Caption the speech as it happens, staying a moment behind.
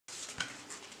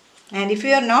And if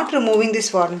you are not removing this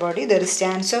foreign body, there is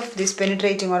chance of this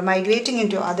penetrating or migrating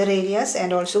into other areas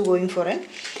and also going for an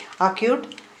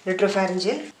acute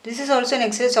retropharyngeal. This is also an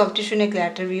X-ray soft tissue neck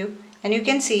lateral view, and you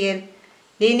can see a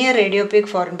linear radiopaque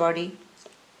foreign body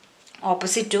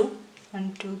opposite to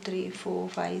 1, 2, 3, 4,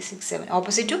 5, 6, 7,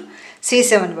 opposite to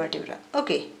C7 vertebra.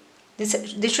 Okay,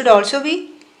 this should also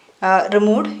be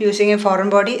removed using a foreign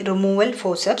body removal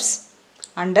forceps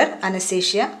under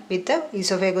anesthesia with the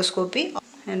esophagoscopy.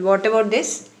 And what about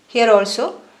this? Here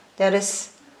also there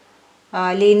is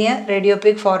linear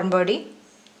radiopaque foreign body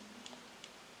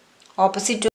opposite to